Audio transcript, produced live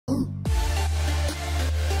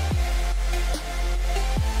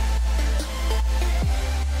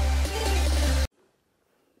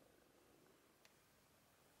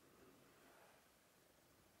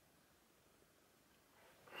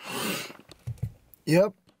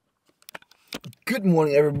Yep. Good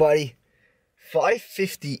morning, everybody.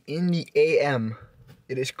 5:50 in the AM.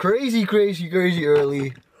 It is crazy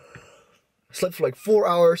early. Slept for like 4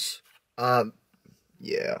 hours.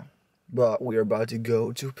 Yeah. But we are about to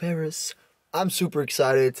go to Paris. I'm super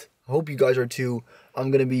excited. Hope you guys are too.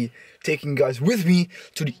 I'm gonna be taking you guys with me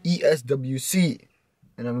to the ESWC.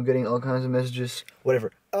 And I'm getting all kinds of messages.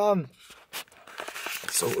 Whatever.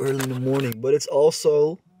 It's so early in the morning, but it's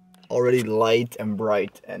also already light and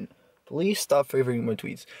bright. And please stop favoring my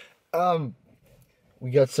tweets.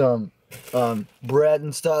 We got some bread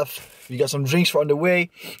and stuff. We got some drinks for on the way.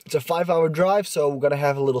 It's a 5-hour drive, so we're gonna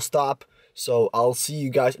have a little stop. So I'll see you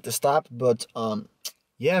guys at the stop. But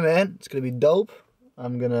yeah, man, it's gonna be dope.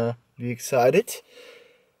 I'm gonna be excited.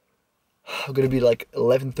 I'm gonna be like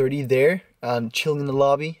 11:30 there, chilling in the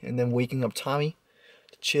lobby, and then waking up Tommy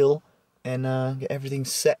to chill and get everything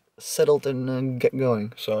settled and get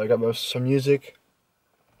going. So I got some music.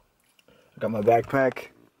 I got my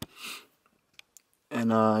backpack.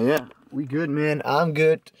 And yeah, we good, man. I'm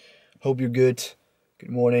good. Hope you're good.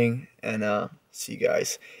 Good morning, and see you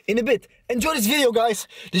guys in a bit. Enjoy this video, guys.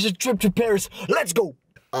 This is a trip to Paris. Let's go.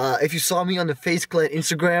 If you saw me on the Fazeclan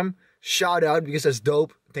Instagram, shout out because that's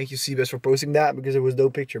dope. Thank you, Seabass, for posting that because it was a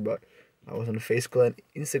dope picture. But I was on the Fazeclan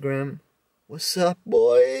Instagram. What's up,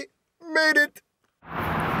 boy? Made it.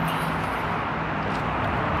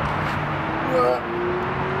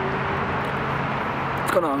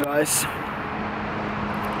 What's going on, guys?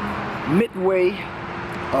 Midway,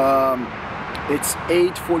 it's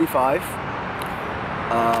 8:45.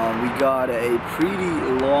 We got a pretty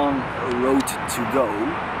long road to go,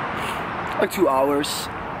 like 2 hours.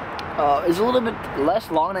 It's a little bit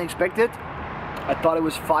less long than I expected. I thought it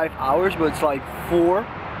was 5 hours, but it's like 4.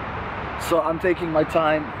 So I'm taking my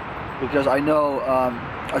time because I know.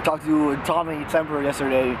 I talked to Tommy Temper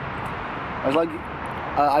yesterday. I was like,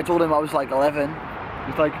 I told him I was like 11.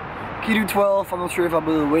 He's like, can you do 12? I'm not sure if I'll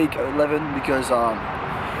be awake at 11 because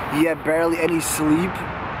he had barely any sleep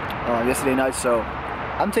yesterday night. So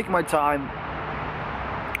I'm taking my time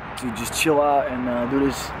to just chill out and do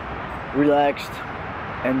this relaxed.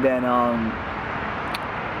 And then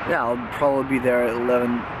yeah, I'll probably be there at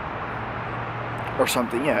 11 or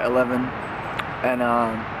something. Yeah, 11, and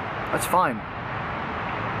that's fine.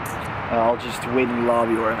 I'll just wait in the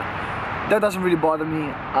lobby, or that doesn't really bother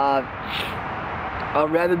me. I'd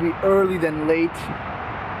rather be early than late.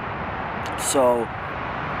 So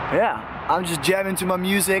yeah, I'm just jamming to my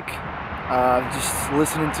music, just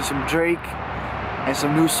listening to some Drake and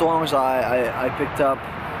some new songs I picked up.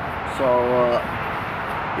 So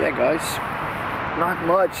yeah, guys, not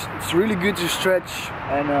much. It's really good to stretch,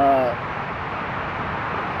 and I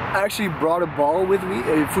actually brought a ball with me,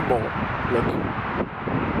 a football. Look,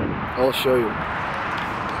 I'll show you.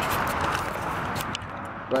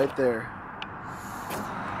 Right there.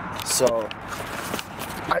 So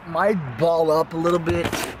I might ball up a little bit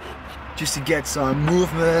just to get some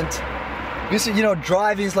movement. Because, you know,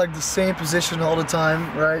 driving is like the same position all the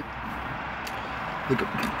time, right? Look,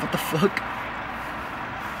 what the fuck?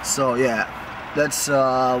 So yeah, that's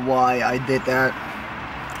why I did that.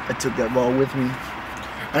 I took that ball with me.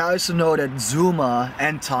 And I also know that Zuma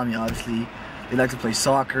and Tommy, obviously, they like to play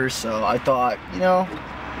soccer. So I thought, you know,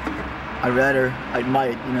 I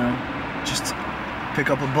might, you know, just pick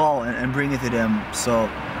up a ball and bring it to them. So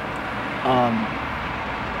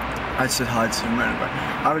I said hi to him, but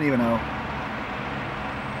I don't even know.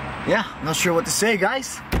 Yeah, I'm not sure what to say,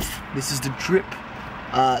 guys. This is the trip.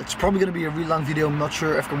 It's probably gonna be a really long video. I'm not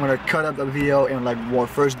sure if I'm gonna cut up the video in like what,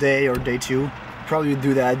 first day or day 2. Probably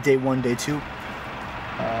do that day 1, day 2.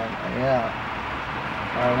 Yeah.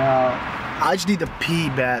 I don't know. I just need to pee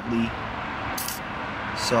badly.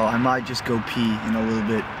 So I might just go pee in a little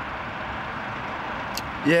bit.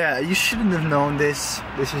 Yeah, you shouldn't have known this.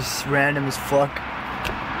 This is random as fuck.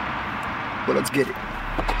 But let's get it.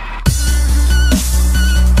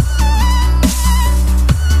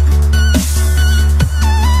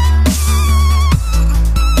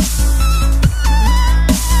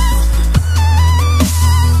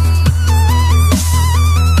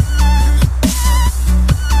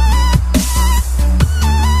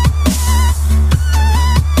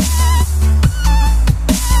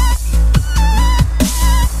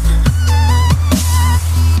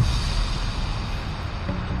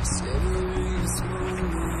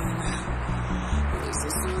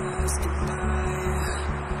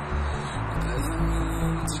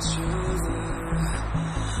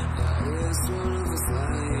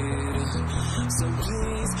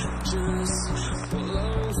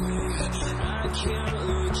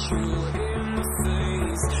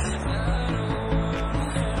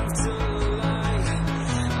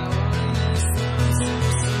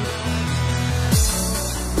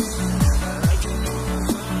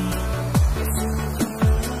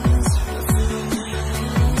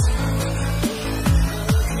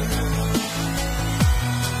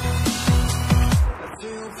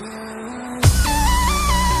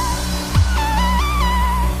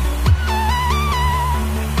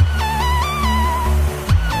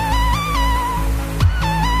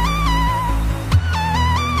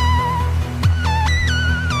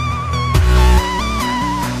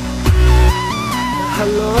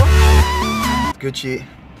 Hello. Gucci.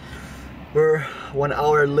 We're 1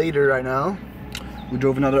 hour later right now. We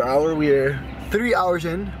drove another hour. We're 3 hours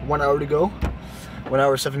in, 1 hour to go. 1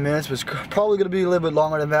 hour 7 minutes, but it's probably gonna be a little bit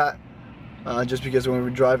longer than that. Just because when we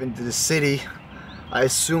drive into the city, I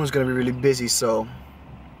assume it's gonna be really busy. So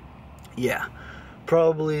yeah,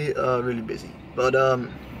 probably really busy. But I'm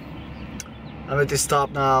at this stop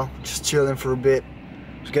now, just chilling for a bit.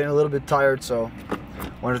 Just getting a little bit tired, so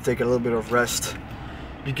wanted to take a little bit of rest.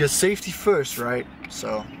 Because safety first, right?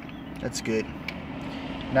 So that's good.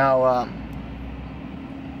 Now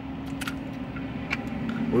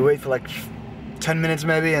we wait for like 10 minutes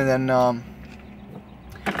maybe, and then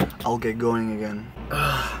I'll get going again.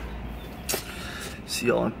 See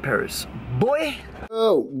y'all in Paris, boy.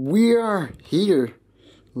 Oh, we are here,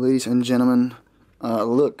 ladies and gentlemen.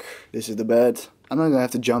 Look, this is the bed. I'm not gonna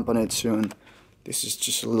have to jump on it soon. This is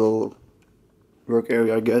just a little work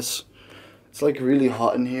area, I guess. It's like really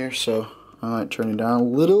hot in here, so I might turn it down a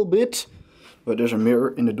little bit. But there's a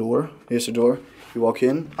mirror in the door. Here's the door. You walk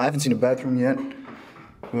in. I haven't seen the bathroom yet,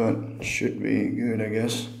 but should be good, I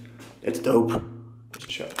guess. It's dope.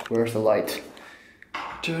 Check. Where's the light?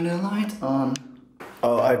 Turn the light on.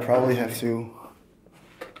 Oh, I probably have to.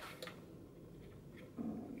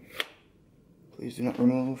 Please do not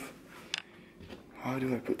remove. How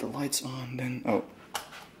do I put the lights on then? Oh,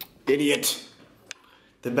 idiot.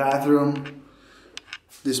 The bathroom,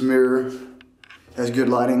 this mirror has good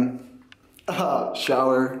lighting.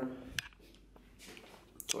 Shower,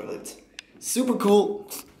 toilet, super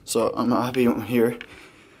cool. So I'm happy I'm here.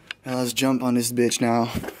 And let's jump on this bitch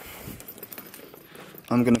now.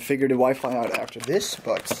 I'm gonna figure the Wi-Fi out after this,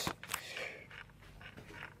 but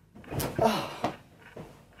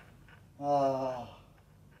alright.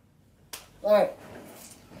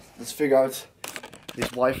 Let's figure out this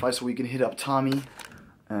Wi-Fi so we can hit up Tommy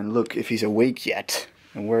and look if he's awake yet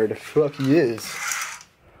and where the fuck he is.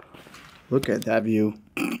 Look at that view.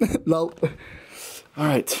 No.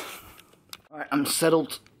 Alright. Alright, I'm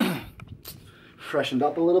settled. Freshened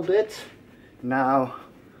up a little bit. Now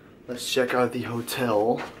let's check out the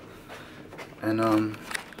hotel and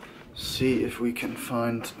see if we can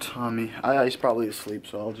find Tommy. He's probably asleep,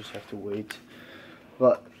 so I'll just have to wait.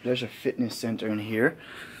 But there's a fitness center in here,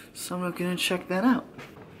 so I'm gonna check that out.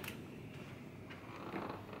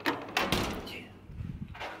 Yeah.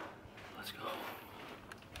 Let's go.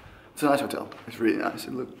 It's a nice hotel. It's really nice.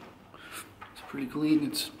 It's pretty clean.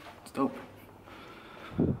 It's dope.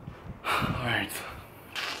 Alright.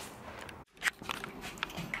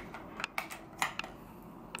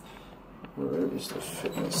 Where is the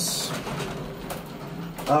fitness?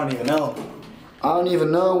 I don't even know. I don't even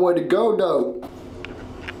know where to go though.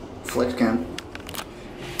 Flex cam.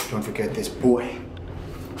 Don't forget this boy.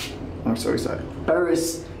 I'm so excited.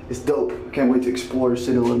 Paris is dope. I can't wait to explore the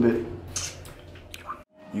city a little bit.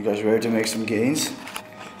 You guys ready to make some gains?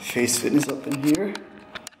 FaZeFitness up in here.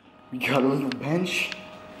 We got a little bench.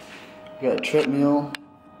 We got a treadmill,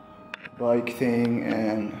 bike thing,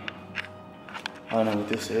 and I don't know what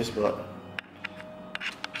this is, but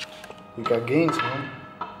we got gains, man.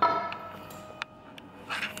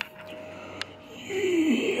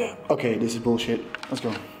 Yeah. Okay, this is bullshit. Let's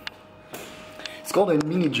go. It's called a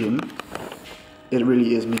mini gym. It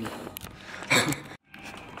really is mini.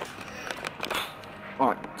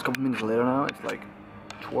 Alright, it's a couple minutes later now. It's like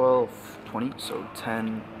 12:20, so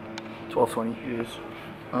 12:20 is.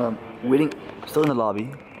 Waiting, still in the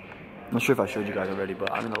lobby. I'm not sure if I showed you guys already,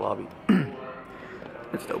 but I'm in the lobby.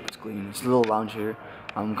 It's dope, it's clean. It's a little lounge here.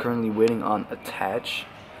 I'm currently waiting on Attach,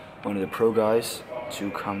 one of the pro guys, to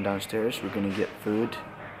come downstairs. We're gonna get food.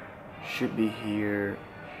 Should be here,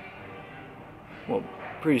 well,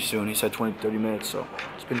 pretty soon. He said 20-30 minutes, so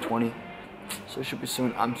it's been 20. So it should be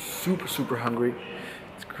soon. I'm super hungry.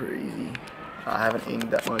 It's crazy. I haven't eaten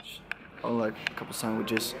that much. Oh, like a couple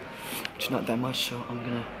sandwiches, which is not that much, so I'm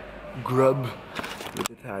gonna grub with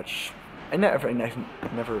Attach. I never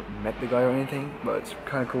met the guy or anything, but it's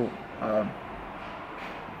kind of cool.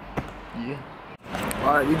 Yeah.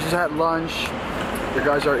 Alright, we just had lunch. The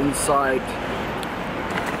guys are inside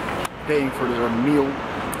paying for their meal.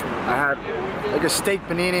 I had like a steak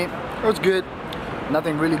panini. It was good.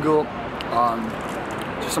 Nothing really good.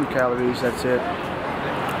 Just some calories, that's it.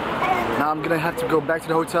 Now I'm gonna have to go back to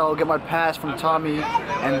the hotel, get my pass from Tommy,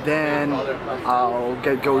 and then I'll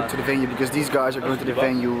go to the venue because these guys are going to the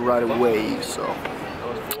venue right away. So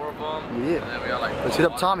yeah, let's hit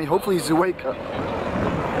up Tommy. Hopefully he's awake.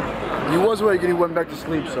 He was awake and he went back to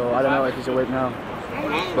sleep, so I don't know if he's awake now.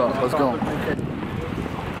 But let's go.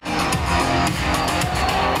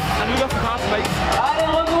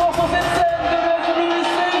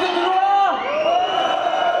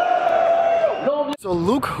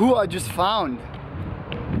 look who I just found.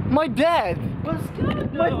 My dad. What's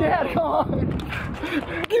good, My dad, come on.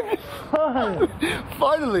 Give me fun.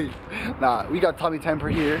 Finally. Nah, we got Tommy Temper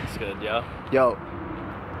here. It's good, yeah. Yo.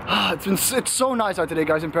 It's so nice out today,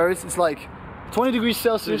 guys, in Paris. It's like 20 degrees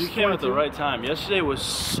Celsius. Dude, you came at the right time. Yesterday was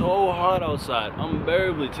so hot outside,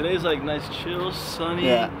 unbearably. Today's like nice, chill, sunny.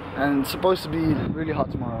 Yeah, and it's supposed to be really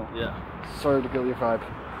hot tomorrow. Yeah. Sorry to kill your vibe.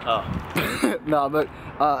 Oh. No, but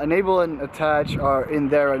Enable and Attach are in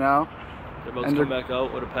there right now. They're about to come back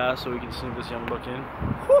out with a pass so we can sneak this young buck in.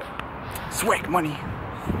 Whew. Swag money.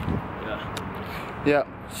 Yeah. Yeah,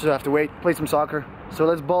 just have to wait, play some soccer. So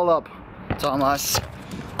let's ball up, Thomas.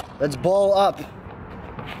 Let's ball up.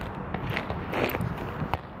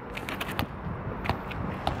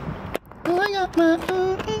 I got my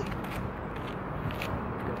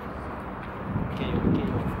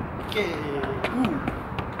Okay. Ooh.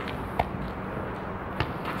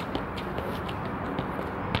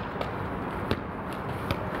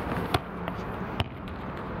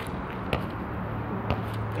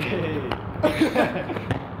 Hey.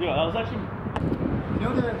 Yo, that was actually. You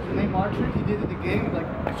know the Neymar trick he did in the game, like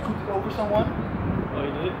scooped it over someone? Oh,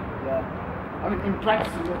 you did? Yeah. I mean, in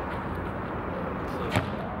practice. So,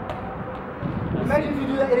 Imagine if you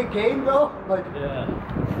do that in a game, though. Like. Yeah.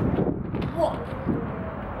 What?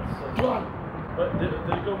 That's so fun. But did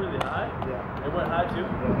it go really high? Yeah. It went high too?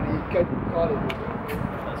 Yeah, he caught it.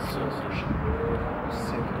 That's so sick.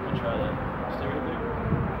 Sick. Let me try that. Stay right there.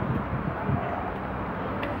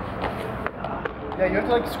 Yeah, you have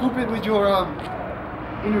to like scoop it with your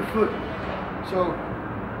inner foot. So,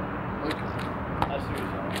 like, I see what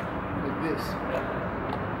you're saying. like this. Yeah.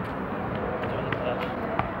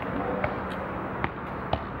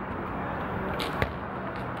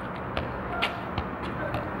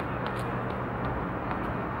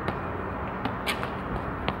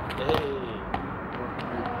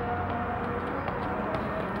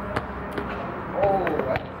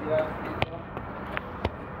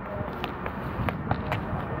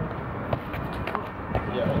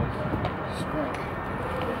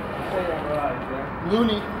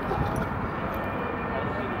 Looney.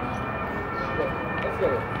 Let's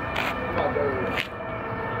go.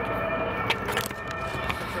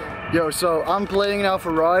 Yo, so I'm playing now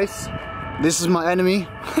for Rice. This is my enemy.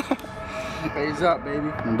 Phase up, baby.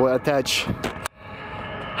 My boy Attach.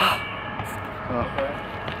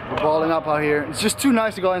 We're balling up out here. It's just too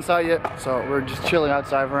nice to go inside yet, so we're just chilling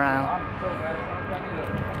outside for now.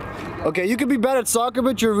 Okay, you could be bad at soccer,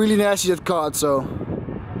 but you're really nasty at COD, so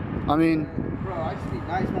I mean. Bro, I just need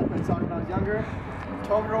nice when I played soccer when I was younger.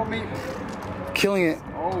 12-year-old me, Killing it.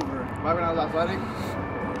 over. Right when I was athletic.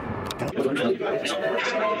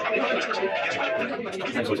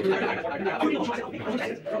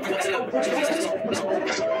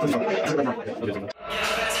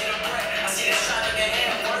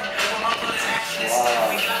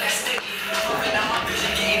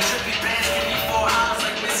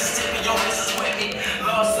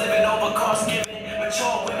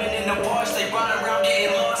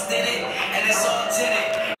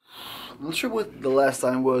 I'm not sure what the last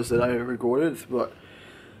time was that I recorded, but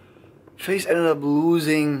FaZe ended up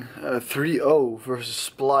losing 3-0 versus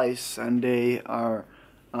Splice, and they are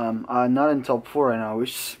not in top 4 right now,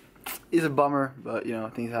 which is a bummer, but you know,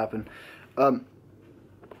 things happen. I'm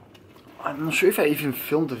not sure if I even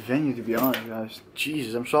filmed the venue, to be honest, guys.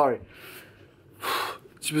 Jesus, I'm sorry.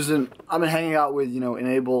 I've been hanging out with, you know,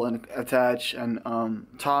 Enable and Attach and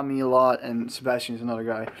Tommy a lot, and Sebastian is another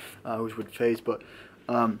guy who's with FaZe, but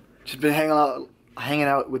just been hanging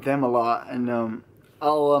out with them a lot, and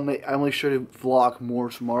I'll make sure to vlog more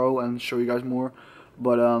tomorrow and show you guys more.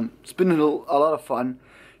 But it's been a lot of fun.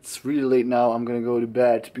 It's really late now. I'm gonna go to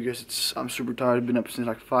bed because I'm super tired. I've been up since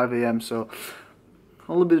like 5 AM, so I'm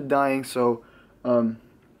a little bit dying. So,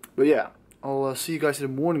 but yeah, I'll see you guys in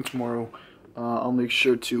the morning tomorrow. I'll make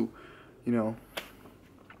sure to, you know.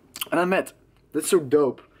 And that's so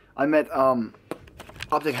dope. I met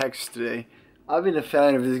Optic Hex today. I've been a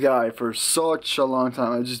fan of this guy for such a long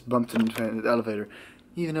time. I just bumped him in the elevator.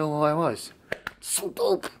 He didn't know who I was. So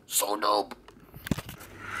dope. So dope.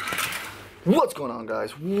 What's going on,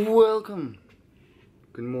 guys? Welcome.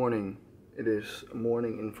 Good morning. It is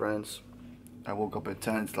morning in France. I woke up at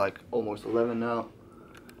 10. It's like almost 11 now.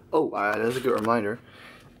 Oh, that's a good reminder.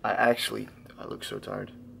 I look so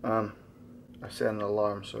tired. I set an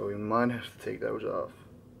alarm, so we might have to take those off.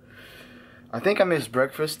 I think I missed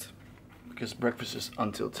breakfast. Because breakfast is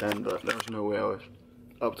until 10, but there was no way I was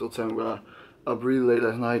up till 10. We got up really late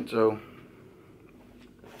last night, so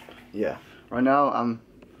yeah. Right now I'm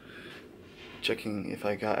checking if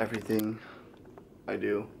I got everything. I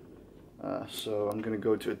do. So I'm gonna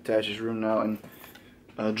go to Attach's room now and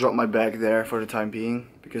drop my bag there for the time being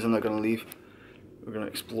because I'm not gonna leave. We're gonna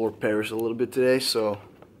explore Paris a little bit today, so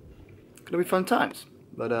it's gonna be fun times.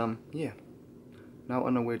 But yeah, now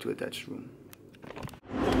on our way to Attach's room.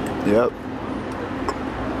 Yep.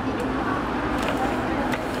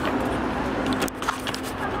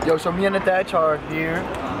 Yo, so me and Attach are here.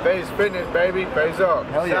 FaZeFitness, baby. Face up.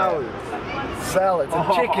 Hell yeah. Salads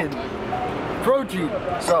and chicken. Protein.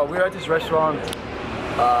 So we're at this restaurant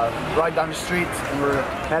right down the street and we're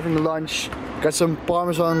having lunch. Got some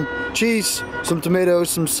Parmesan cheese, some tomatoes,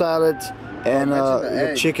 some salad, and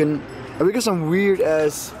the chicken. And we got some weird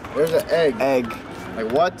ass. There's an egg. Egg.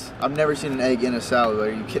 Like what? I've never seen an egg in a salad. Are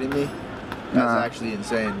you kidding me? That's actually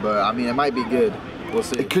insane. But I mean, it might be good. We'll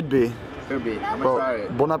see. It could be. Could be. I'm gonna try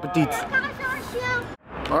it. Bon appetit.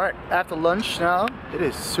 Alright, after lunch now, it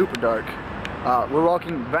is super dark. We're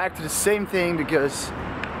walking back to the same thing because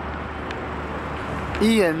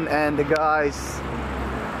Ian and the guys,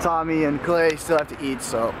 Tommy and Clay, still have to eat,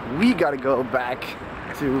 so we gotta go back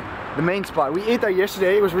to the main spot. We ate there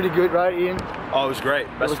yesterday, it was really good, right Ian? Oh, it was great.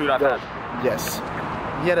 Best food I've had. Yes.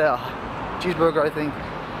 He had a cheeseburger, I think.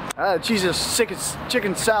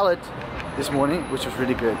 Chicken salad this morning, which was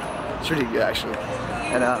really good. It's really good actually.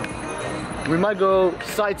 And we might go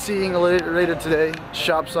sightseeing a little later today,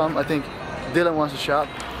 shop some. I think Dylan wants to shop.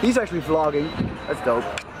 He's actually vlogging. That's dope.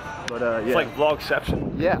 But yeah. It's like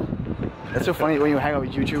vlogception. Yeah. That's so funny when you hang out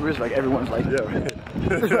with YouTubers, like everyone's like,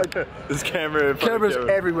 Like, this cameras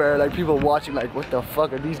everywhere, like people watching like, what the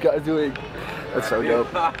fuck are these guys doing? That's so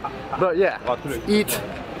dope. But yeah, eat.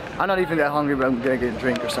 I'm not even that hungry, but I'm gonna get a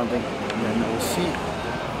drink or something. And then we'll see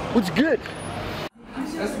what's good.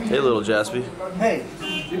 Hey, little Jaspy. Hey.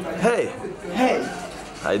 Hey. Hey.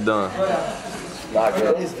 How you doing? Not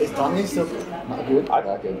good. Is Tommy still not good?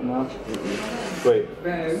 Not good. No. Wait.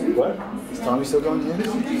 What? Is Tommy still going in?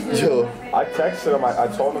 Yo, I texted him. I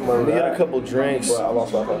told him where We got a couple drinks. But I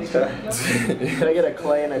lost my phone. Can I get a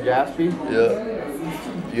Clay and a Jaspy?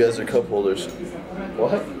 Yeah. You guys are cup holders.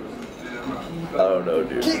 What? I don't know,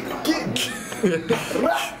 dude.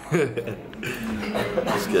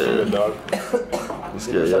 It's good. Dog. It's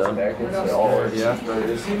good, yeah. Americans, they're all words. Yeah.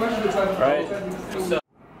 Right?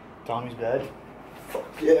 Tommy's bed.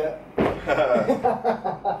 Yeah.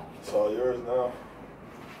 It's all yours now.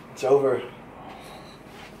 It's over.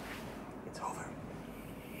 It's over.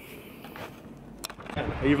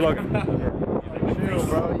 Are you vlogging? Chill,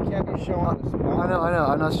 bro. You can't be showing us. I know.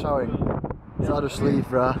 I'm not showing. It's out of sleep,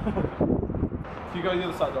 bruh. If you go to the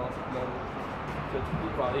other side, don't.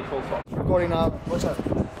 Right, equal top. Recording now. What's up?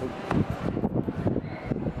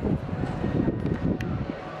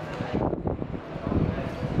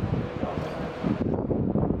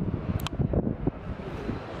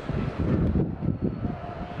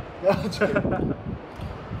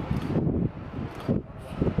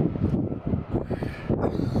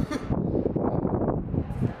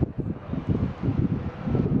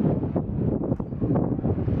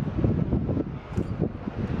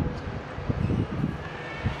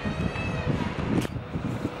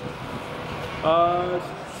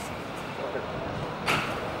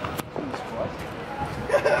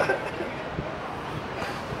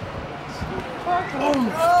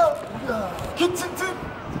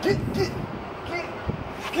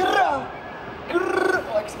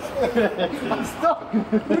 I'm stuck.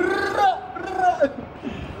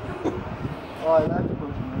 Oh, I like the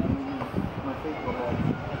person. My face got off.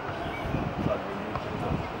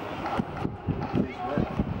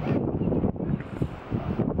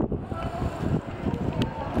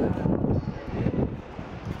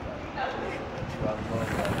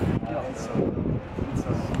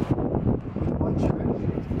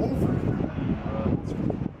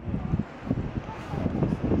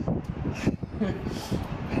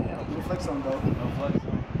 No flex on though. No flex.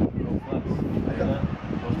 No flex. I got that.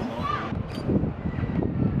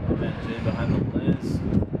 Behind the lens.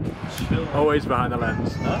 Chill. Always behind the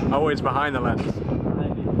lens. Huh? Always behind the lens.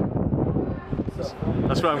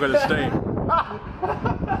 That's where I'm going to stay.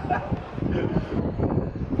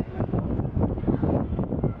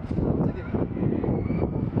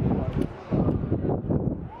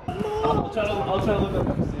 I'll try to look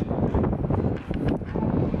up and see.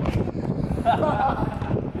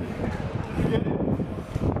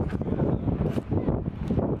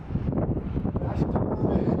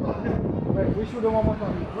 Wait, we should do one more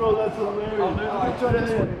time. Bro, that's hilarious. I'll try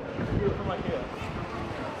this one. Do it from my hand.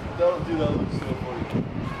 Don't do that. Looks so funny.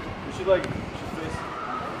 We should like, face.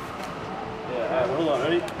 Yeah, alright, hold on.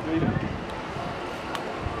 Ready?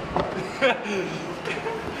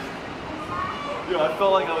 Dude, I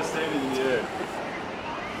felt like I was standing in the air.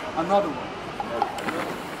 Another one.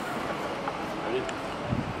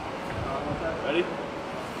 Ready?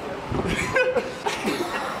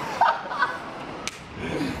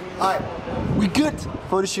 Alright, we good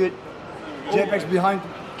for the shoot. JPEG's behind the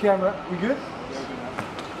camera. We good?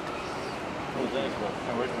 Oh, thanks, bro.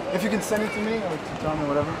 If you can send it to me or to Tom or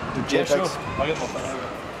whatever. To Yeah, JPEGs. sure. I'll get my phone.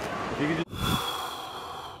 If you could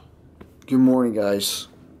Good morning, guys.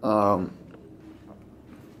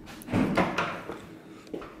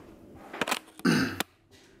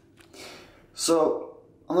 So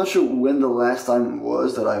I'm not sure when the last time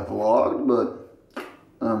was that I vlogged, but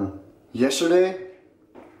yesterday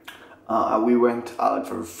we went out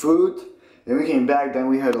for food. Then we came back. Then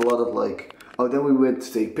we had a lot of then we went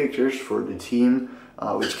to take pictures for the team,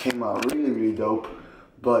 which came out really dope.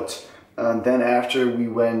 But then after we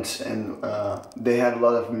went and they had a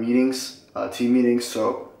lot of meetings, team meetings.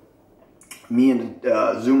 So me and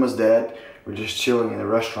Zuma's dad were just chilling in the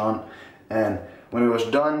restaurant, and when it was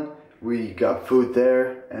done, we got food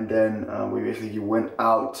there, and then we basically went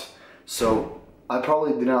out. So I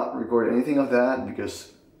probably did not record anything of that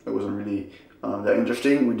because it wasn't really that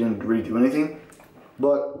interesting. We didn't really do anything.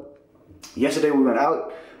 But yesterday we went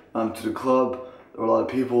out to the club. There were a lot of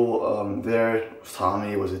people there. It was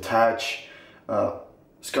Tommy, it was Attach,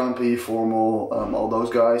 Scumpy, Formal, all those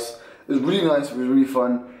guys. It was really nice, it was really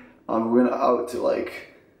fun. We went out to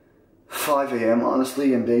like 5 a.m.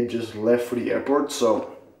 honestly, and they just left for the airport.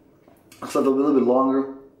 So I slept a little bit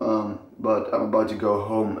longer, but I'm about to go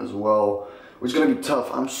home as well, which is gonna be tough.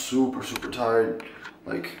 I'm super tired,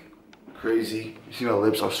 like crazy. You see my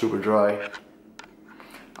lips are super dry.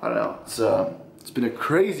 I don't know, it's been a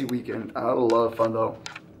crazy weekend. I had a lot of fun though.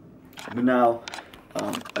 But now,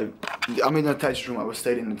 I'm in the attached room. I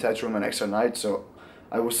stayed in the attached room an extra night, so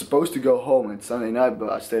I was supposed to go home. It's Sunday night, but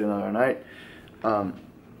I stayed another night.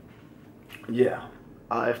 Yeah,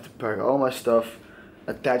 I have to pack all my stuff.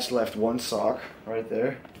 Attached left one sock right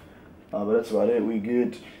there, but that's about it. We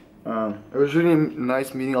good. It was really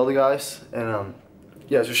nice meeting all the guys, and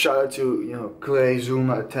yeah. So shout out to Clay,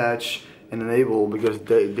 Zuma, Attach, and Enable, because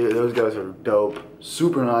those guys are dope.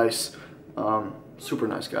 Super nice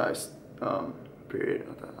guys. Period.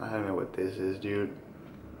 I don't know what this is, dude.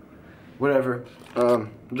 Whatever.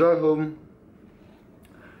 Drive home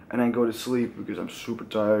and then go to sleep because I'm super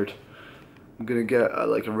tired. I'm gonna get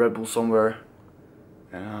like a Red Bull somewhere,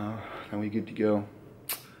 and then we good to go.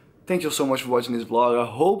 Thank you so much for watching this vlog. I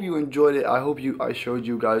hope you enjoyed it. I hope I showed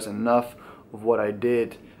you guys enough of what I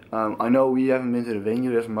did. I know we haven't been to the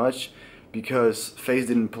venue as much because FaZe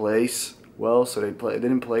didn't place well, so they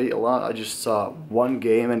didn't play a lot. I just saw one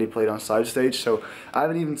game and they played on side stage, so I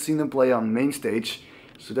haven't even seen them play on main stage.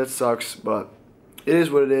 So that sucks, but it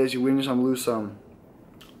is what it is. You win some, lose some.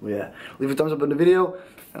 Well, yeah, leave a thumbs up on the video,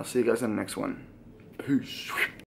 and I'll see you guys in the next one. Peace.